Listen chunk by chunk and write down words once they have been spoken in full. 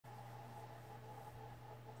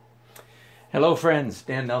Hello friends,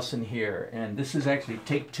 Dan Nelson here, and this is actually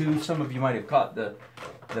take two. Some of you might have caught the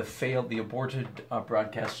aborted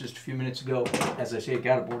broadcast just a few minutes ago. As I say, it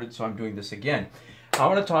got aborted, so I'm doing this again. I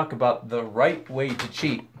want to talk about the right way to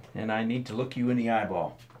cheat, and I need to look you in the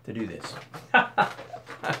eyeball to do this.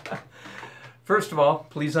 First of all,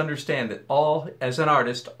 please understand that as an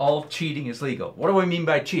artist, all cheating is legal. What do I mean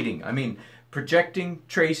by cheating? I mean projecting,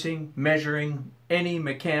 tracing, measuring any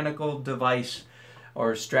mechanical device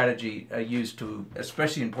or strategy used to,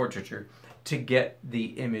 especially in portraiture, to get the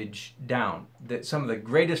image down. That some of the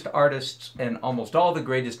greatest artists and almost all the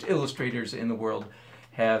greatest illustrators in the world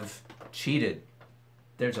have cheated.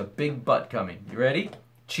 There's a big but coming. You ready?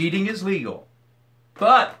 Cheating is legal.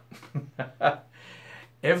 But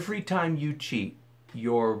every time you cheat,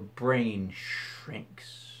 your brain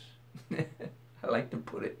shrinks. I like to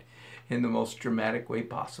put it in the most dramatic way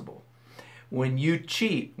possible. When you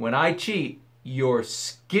cheat, when I cheat, your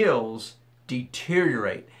skills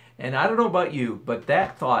deteriorate. And I don't know about you, but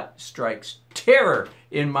that thought strikes terror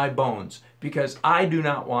in my bones because I do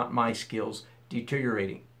not want my skills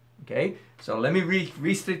deteriorating. Okay? So let me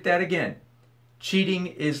restate that again. Cheating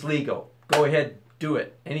is legal. Go ahead, do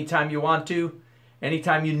it. Anytime you want to,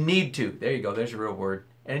 anytime you need to. There you go, there's a real word.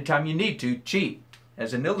 Anytime you need to, cheat.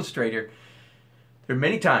 As an illustrator, there are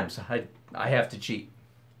many times I have to cheat.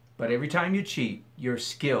 But every time you cheat, your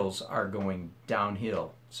skills are going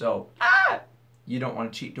downhill. So, you don't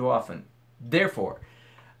want to cheat too often. Therefore,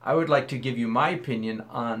 I would like to give you my opinion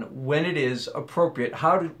on when it is appropriate,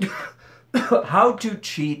 how to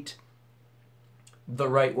cheat the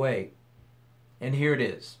right way. And here it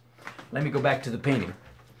is. Let me go back to the painting.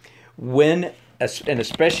 And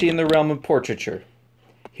especially in the realm of portraiture,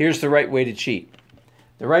 here's the right way to cheat.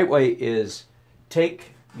 The right way is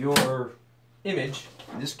take your image.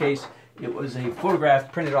 In this case, it was a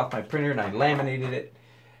photograph printed off my printer, and I laminated it.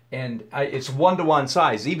 And it's 1-to-1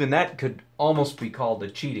 size. Even that could almost be called a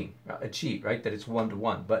cheat, right? That it's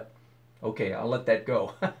 1-to-1. But okay, I'll let that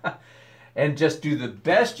go. And just do the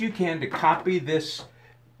best you can to copy this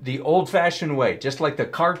the old-fashioned way, just like the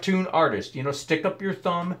cartoon artist. You know, stick up your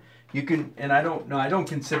thumb. You can, and I don't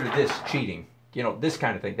consider this cheating. You know, this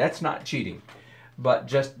kind of thing. That's not cheating. But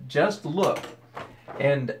just look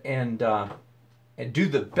and do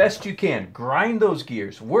the best you can. Grind those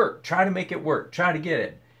gears. Work. Try to make it work. Try to get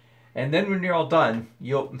it. And then when you're all done,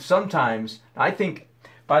 you'll sometimes, I think,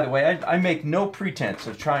 by the way, I make no pretense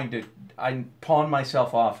of I pawn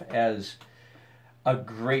myself off as a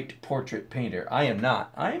great portrait painter. I am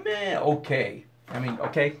not. I'm okay. I mean,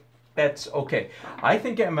 okay, that's okay. I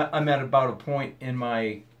think I'm at about a point in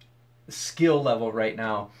my skill level right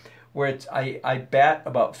now where I bat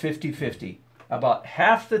about 50-50. About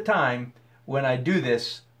half the time, when I do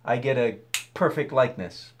this, I get a perfect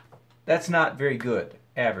likeness. That's not very good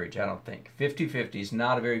average, I don't think. 50-50 is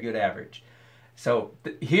not a very good average. So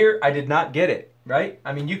here, I did not get it, right?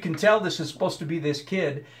 I mean, you can tell this is supposed to be this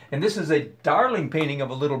kid, and this is a darling painting of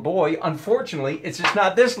a little boy. Unfortunately, it's just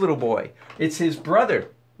not this little boy. It's his brother.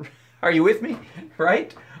 Are you with me?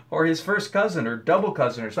 Right? Or his first cousin or double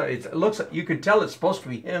cousin or something. It looks like, you can tell it's supposed to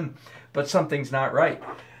be him, but something's not right.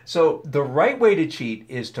 So the right way to cheat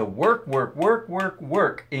is to work,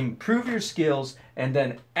 improve your skills, and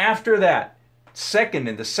then after that,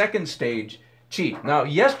 in the second stage, cheat. Now,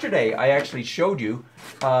 yesterday I actually showed you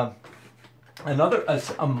a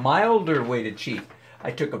milder way to cheat.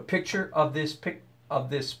 I took a picture of this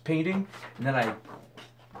painting, and then I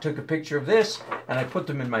took a picture of this, and I put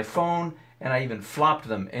them in my phone, and I even flopped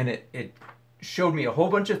them, and it showed me a whole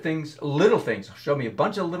bunch of things, showed me a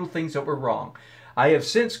bunch of little things that were wrong. I have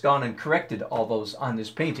since gone and corrected all those on this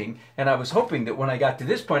painting, and I was hoping that when I got to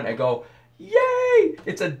this point, I go, yay!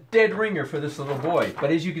 It's a dead ringer for this little boy.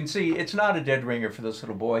 But as you can see, it's not a dead ringer for this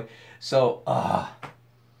little boy. So,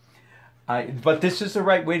 but this is the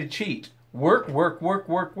right way to cheat. Work.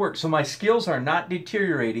 So my skills are not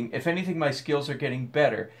deteriorating. If anything, my skills are getting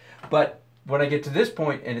better. But when I get to this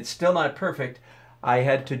point, and it's still not perfect, I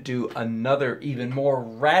had to do another, even more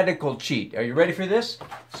radical cheat. Are you ready for this?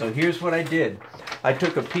 So here's what I did. I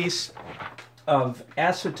took a piece of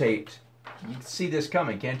acetate. You can see this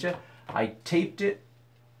coming, can't you? I taped it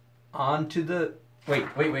onto the... Wait.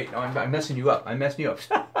 No, I'm messing you up. This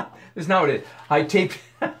is not what it is. I taped...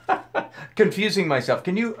 Confusing myself.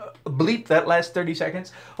 Can you bleep that last 30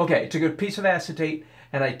 seconds? Okay, I took a piece of acetate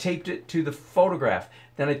and I taped it to the photograph.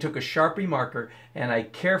 Then I took a Sharpie marker and I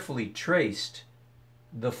carefully traced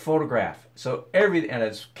the photograph. So and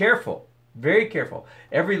it's careful, very careful.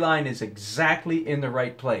 Every line is exactly in the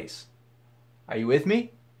right place. Are you with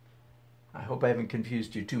me? I hope I haven't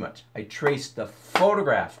confused you too much. I traced the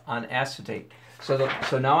photograph on acetate. So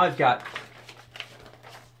now I've got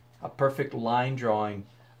a perfect line drawing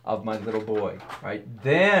of my little boy, right?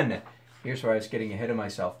 Then, here's where I was getting ahead of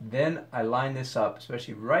myself. Then I line this up,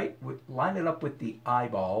 especially line it up with the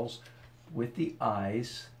eyeballs, with the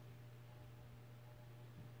eyes.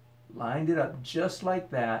 Lined it up just like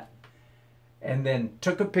that. And then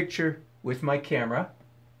took a picture with my camera,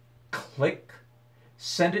 click,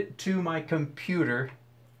 sent it to my computer,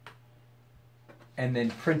 and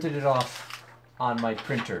then printed it off on my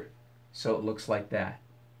printer. So it looks like that.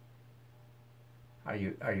 Are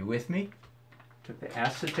you with me? Took the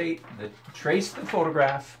acetate, traced the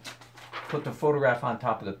photograph, put the photograph on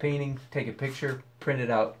top of the painting, take a picture, print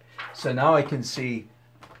it out. So now I can see,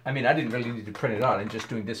 I mean, I didn't really need to print it out. I'm just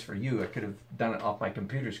doing this for you. I could have done it off my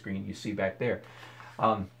computer screen, you see back there.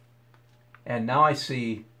 And now I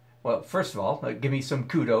see, well, first of all, give me some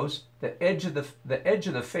kudos. The edge of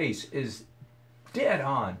the face is dead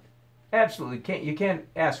on. Absolutely you can't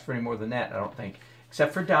ask for any more than that, I don't think.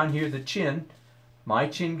 Except for down here, the chin. My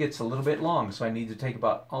chin gets a little bit long, so I need to take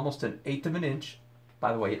about almost 1/8 of an inch.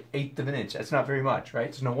 By the way, 1/8 of an inch, that's not very much, right?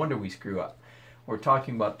 It's no wonder we screw up. We're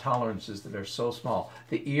talking about tolerances that are so small.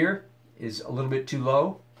 The ear is a little bit too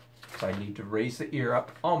low, so I need to raise the ear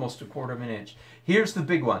up almost 1/4 of an inch. Here's the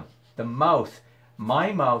big one, the mouth.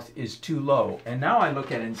 My mouth is too low, and now I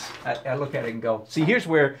look at it and go, see, here's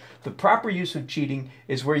where the proper use of cheating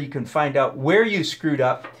is, where you can find out where you screwed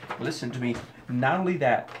up. Listen to me, not only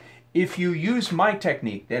that, if you use my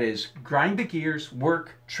technique, that is, grind the gears,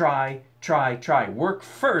 work, try, work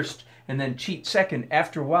first, and then cheat second,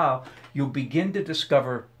 after a while, you'll begin to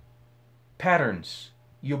discover patterns.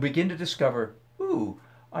 You'll begin to discover, ooh,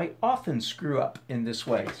 I often screw up in this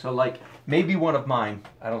way. So like, maybe one of mine,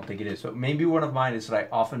 I don't think it is, but maybe one of mine is that I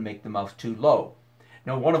often make the mouth too low.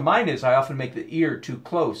 Now, one of mine is I often make the ear too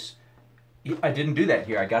close. I didn't do that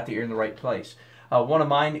here. I got the ear in the right place. One of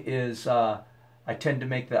mine is I tend to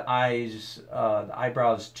make the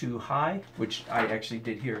eyebrows too high, which I actually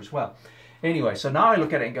did here as well. Anyway, so now I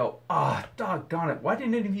look at it and go, ah, doggone it, why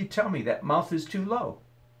didn't any of you tell me that mouth is too low?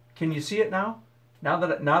 Can you see it now? Now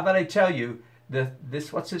that I tell you,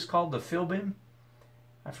 what's this called, the filbim?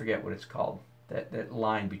 I forget what it's called, that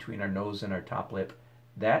line between our nose and our top lip.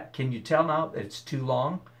 Can you tell now that it's too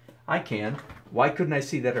long? I can. Why couldn't I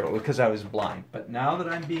see that earlier? Because I was blind. But now that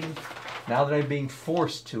I'm being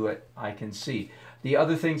forced to it, I can see. The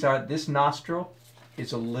other things are, this nostril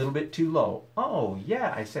is a little bit too low. Oh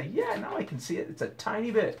yeah, I say, yeah, now I can see it. It's a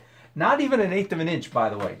tiny bit. Not even 1/8 of an inch, by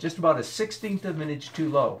the way. Just about 1/16 of an inch too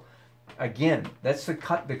low. Again, that's the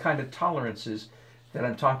kind of tolerances that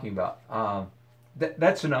I'm talking about.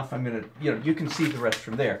 That's enough. I'm gonna, you can see the rest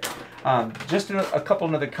from there. Just a couple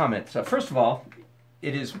of other comments. First of all,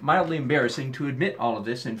 it is mildly embarrassing to admit all of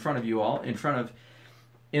this in front of you all, in front of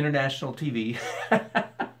international TV.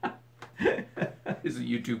 Isn't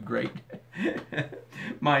YouTube great?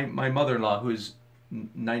 My mother-in-law, who's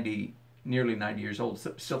nearly 90 years old,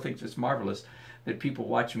 still thinks it's marvelous that people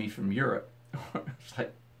watch me from Europe. It's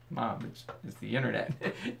like, Mom, it's the internet.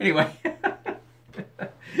 Anyway,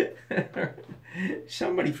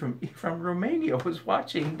 somebody from Romania was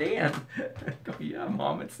watching Dan. I go, yeah,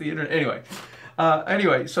 Mom, it's the internet.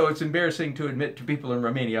 Anyway, so it's embarrassing to admit to people in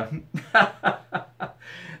Romania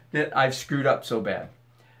that I've screwed up so bad.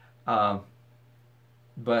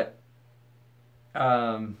 But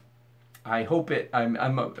I hope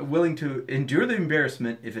I'm willing to endure the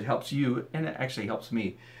embarrassment if it helps you, and it actually helps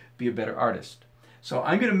me be a better artist. So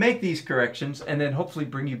I'm going to make these corrections and then hopefully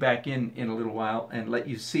bring you back in a little while and let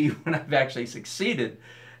you see when I've actually succeeded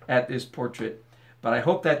at this portrait. But I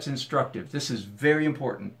hope that's instructive. This is very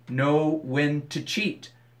important. Know when to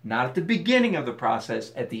cheat. Not at the beginning of the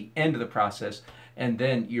process, at the end of the process. And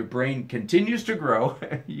then your brain continues to grow.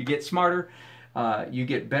 You get smarter. You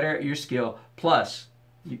get better at your skill. Plus,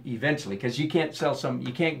 eventually, because you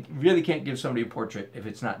can't really can't give somebody a portrait if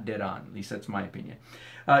it's not dead on. At least that's my opinion.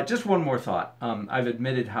 Just one more thought. I've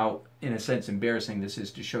admitted how, in a sense, embarrassing this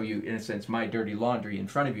is to show you, in a sense, my dirty laundry in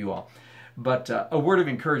front of you all. But a word of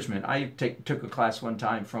encouragement. I took a class one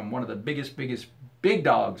time from one of the biggest big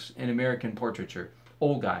dogs in American portraiture.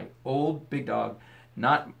 Old guy, old big dog,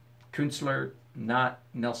 not Kunstler, not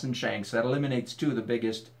Nelson Shanks. That eliminates two of the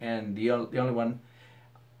biggest, and the only one,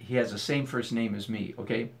 he has the same first name as me,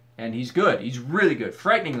 okay? And he's good. He's really good,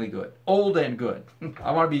 frighteningly good, old and good.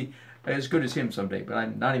 I want to be as good as him someday, but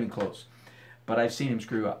I'm not even close. But I've seen him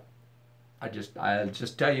screw up. I'll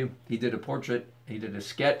just tell you, he did a portrait, he did a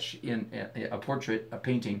sketch in a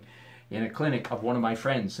painting in a clinic of one of my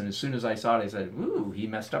friends, and as soon as I saw it, I said, ooh, he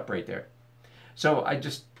messed up right there. So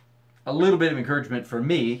a little bit of encouragement for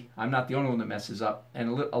me. I'm not the only one that messes up, and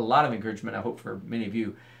a lot of encouragement, I hope, for many of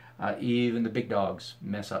you. Even the big dogs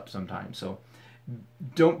mess up sometimes. So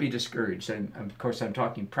don't be discouraged. And of course, I'm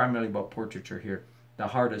talking primarily about portraiture here, the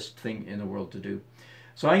hardest thing in the world to do.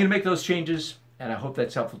 So I'm going to make those changes, and I hope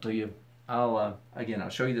that's helpful to you. I'll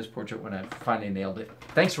show you this portrait when I finally nailed it.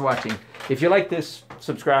 Thanks for watching. If you like this,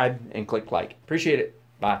 subscribe and click like. Appreciate it.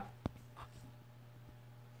 Bye.